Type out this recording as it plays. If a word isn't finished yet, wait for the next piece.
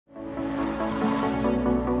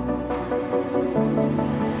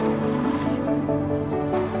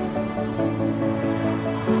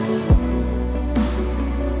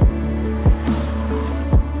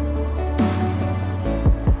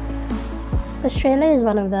Australia is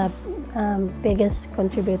one of the biggest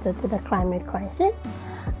contributors to the climate crisis.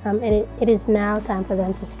 It is now time for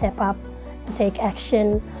them to step up and take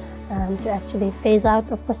action to actually phase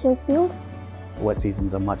out of fossil fuels. Wet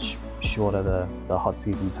seasons are much shorter, the hot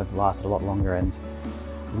seasons have lasted a lot longer, and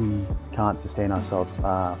we can't sustain ourselves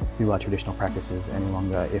through our traditional practices any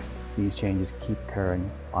longer if these changes keep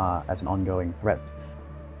occurring as an ongoing threat.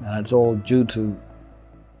 And it's all due to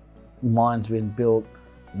mines being built,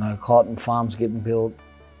 cotton farms getting built,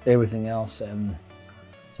 everything else, and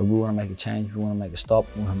so we want to make a change, we want to make a stop,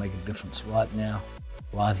 we want to make a difference right now,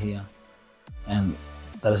 right here, and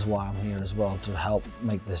that is why I'm here as well, to help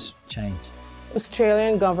make this change.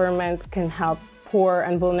 Australian government can help poor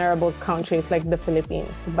and vulnerable countries like the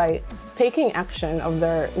Philippines by taking action of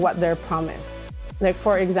what they're promised. Like,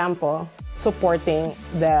 for example, supporting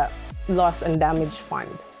the loss and damage fund.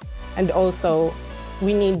 And also,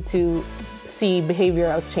 we need to see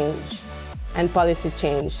behavioral change and policy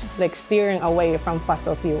change, like steering away from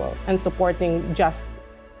fossil fuel and supporting just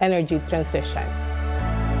energy transition.